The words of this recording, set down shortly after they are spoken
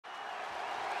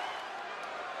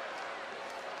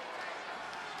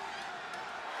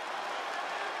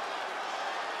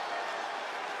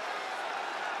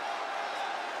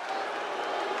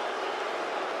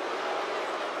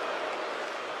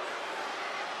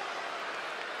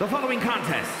The following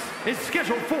contest is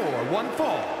scheduled for one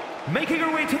fall. Making her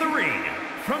way to the ring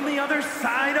from the other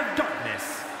side of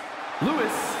darkness, Lewis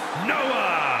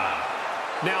Noah.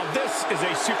 Now this is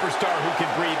a superstar who can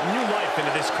breathe new life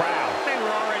into this crowd. They were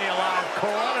already alive,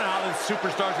 Cole. I don't know how this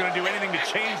superstar is going to do anything to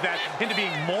change that into being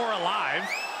more alive.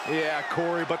 Yeah,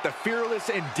 Corey, but the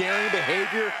fearless and daring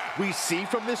behavior we see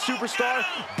from this superstar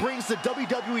brings the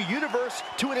WWE Universe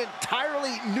to an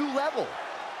entirely new level.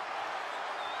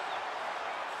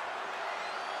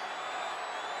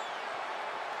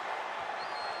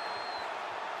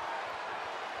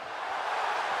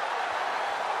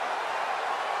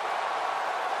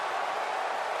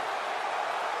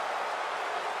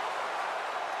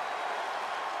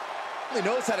 She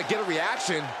knows how to get a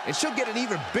reaction, and she'll get an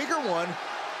even bigger one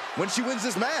when she wins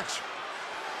this match.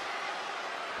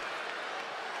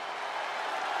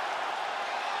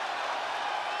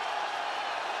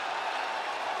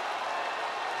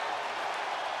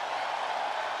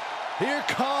 Here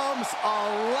comes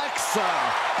Alexa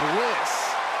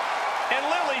Bliss. And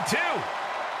Lily, too.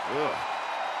 Ugh.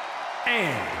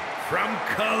 And from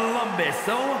Columbus,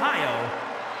 Ohio,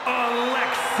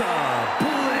 Alexa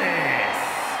Bliss.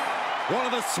 One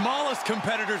of the smallest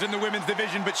competitors in the women's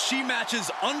division, but she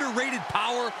matches underrated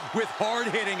power with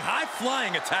hard-hitting,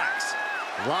 high-flying attacks.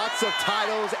 Lots of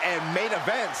titles and main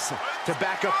events to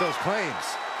back up those claims.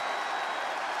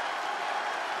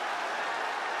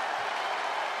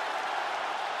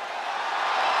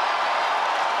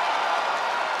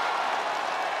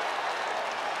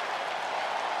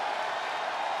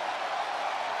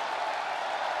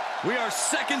 We are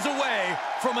seconds away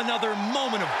from another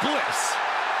moment of bliss.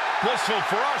 Blissful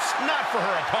for us, not for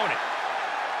her opponent.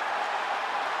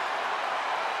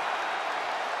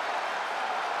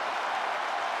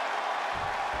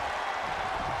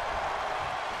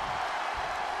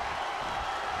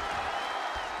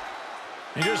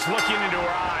 And just looking into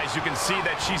her eyes, you can see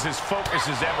that she's as focused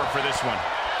as ever for this one.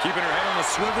 Keeping her head on the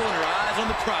swivel and her eyes on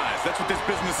the prize. That's what this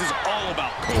business is all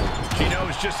about, Cole. She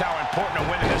knows just how important a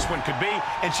win in this one could be,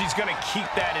 and she's going to keep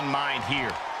that in mind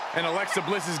here. And Alexa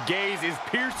Bliss's gaze is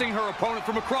piercing her opponent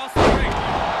from across the ring.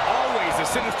 Always a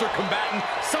sinister combatant,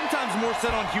 sometimes more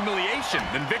set on humiliation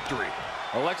than victory.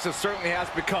 Alexa certainly has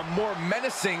become more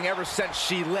menacing ever since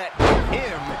she let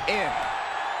him in.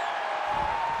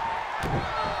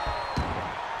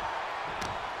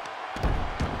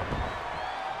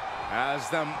 Has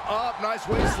them up, nice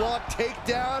waistlock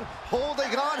takedown,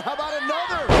 holding on, how about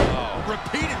another? Oh,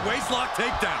 repeated waistlock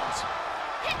takedowns.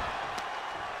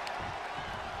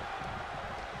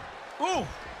 Ooh!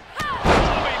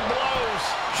 Bombing blows.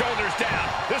 Shoulders down.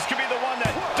 This could be the one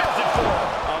that does it for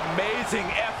her. Amazing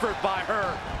effort by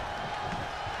her.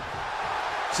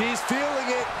 She's feeling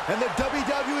it, and the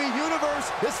WWE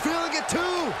Universe is feeling it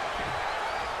too.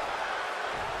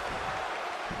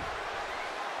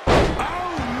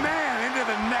 Oh, man, into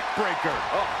the neck breaker.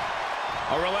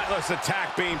 Oh. A relentless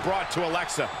attack being brought to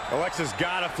Alexa. Alexa's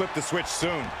got to flip the switch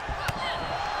soon.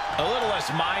 A little less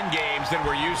mind games than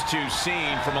we're used to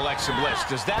seeing from Alexa Bliss.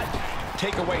 Does that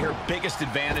take away her biggest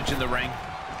advantage in the ring?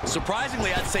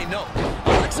 Surprisingly, I'd say no.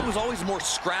 Alexa was always more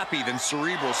scrappy than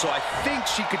cerebral, so I think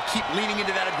she could keep leaning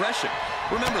into that aggression.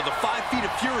 Remember, the 5 Feet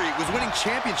of Fury was winning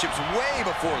championships way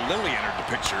before Lily entered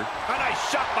the picture. A nice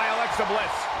shot by Alexa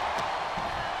Bliss.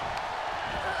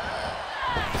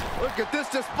 Look at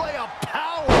this display of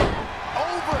power.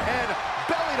 Overhead,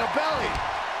 belly to belly.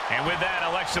 And with that,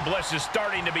 Alexa Bliss is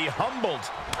starting to be humbled.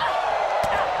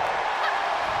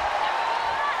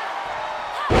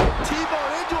 T-bar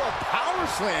into a power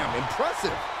slam.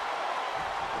 Impressive.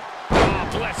 Oh,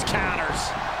 Bliss counters.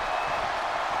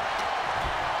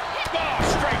 Oh,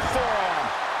 straight forearm.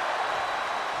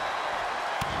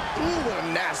 Ooh, what a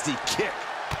nasty kick.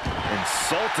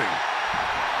 Insulting.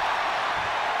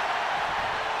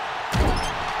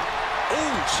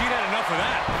 Ooh, she'd had enough of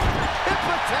that. Hip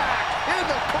attack in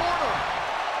the corner.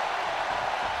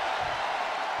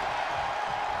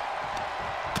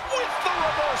 With the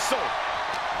reversal.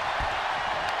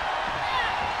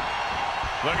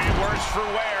 Looking worse for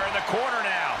wear in the corner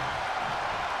now.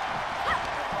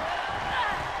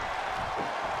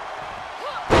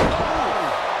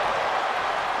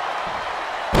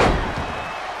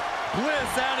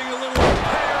 Bliss adding a little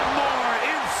repair more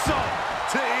insult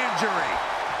to injury.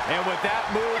 And with that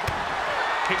move,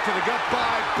 kick to the gut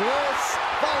by Bliss,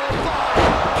 followed by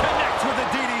Connects with a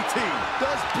DDT.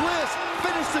 Does Bliss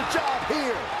finish the job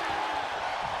here?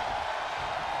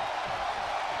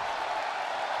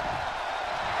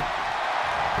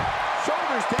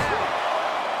 Shoulders down.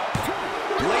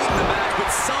 Late in the match, but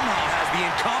somehow has the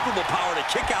incomparable power to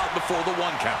kick out before the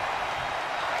 1 count.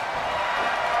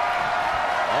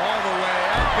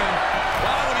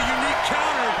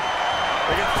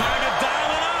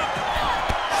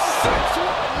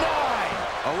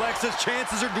 Bliss's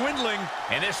chances are dwindling.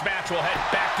 And this match will head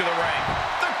back to the ring.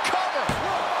 The cover!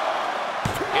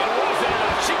 It wasn't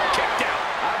enough. She kicked out.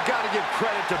 I've got to give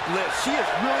credit to Bliss. She is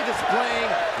really displaying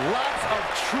lots of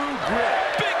true grit.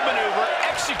 Big maneuver,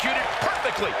 executed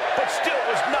perfectly, but still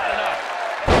was not enough.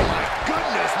 Oh my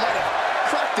goodness, might have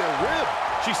cracked their rib.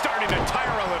 She's starting to tire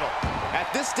a little. At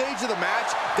this stage of the match,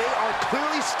 they are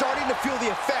clearly starting to feel the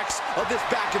effects of this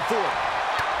back and forth.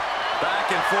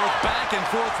 Back and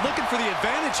forth, looking for the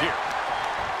advantage here.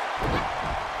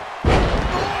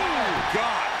 Oh,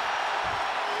 God.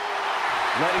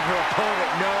 Letting her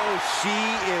opponent know she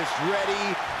is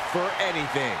ready for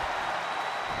anything.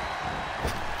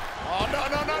 Oh, no.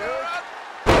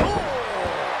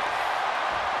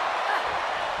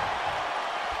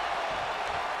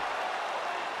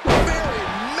 Very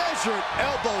measured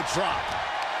elbow drop.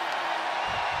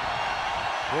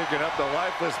 Picking up the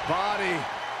lifeless body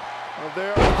of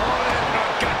their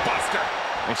opponent. Gutbuster.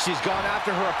 And she's gone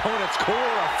after her opponent's core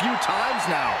a few times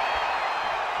now.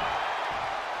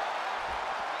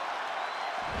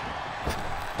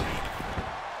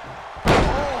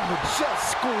 Oh,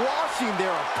 just squashing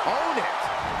their opponent.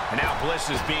 And now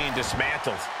Bliss is being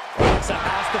dismantled. Alexa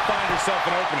has to find herself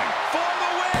an opening. For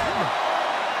the win!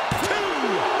 2!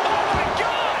 Oh, my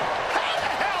God! How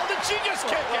the hell did she just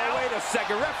kick out? Wait a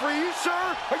second. Referee, you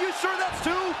sure? Are you sure that's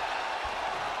 2?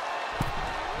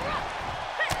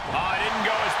 Oh, it didn't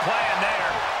go as planned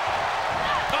there.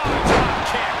 Oh, drop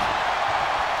kick.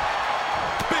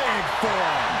 Big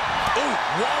forearm. Ooh,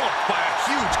 walloped by a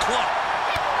huge club.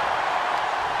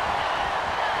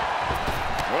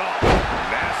 Well,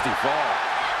 nasty fall.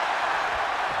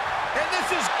 And this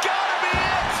has got to be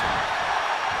it.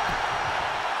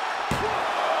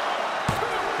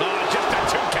 Oh, just a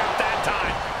 2 count that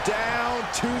time. Down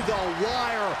to the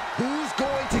wire. Who's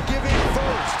going to give in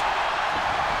first?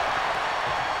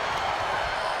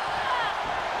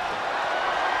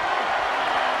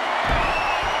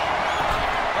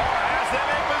 Has them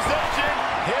in position.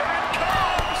 Here it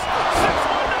comes.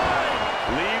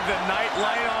 619. Leave the night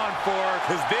light on for her,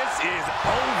 because this is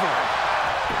over.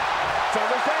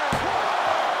 Shoulders down.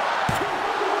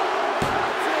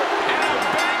 And a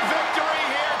big victory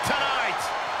here tonight.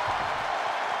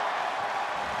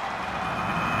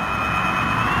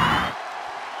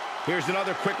 Here's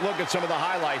another quick look at some of the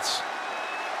highlights.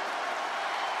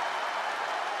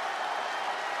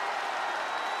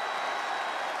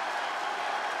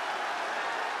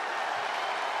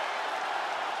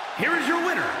 Here is your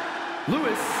winner,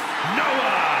 Louis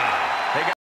Noah.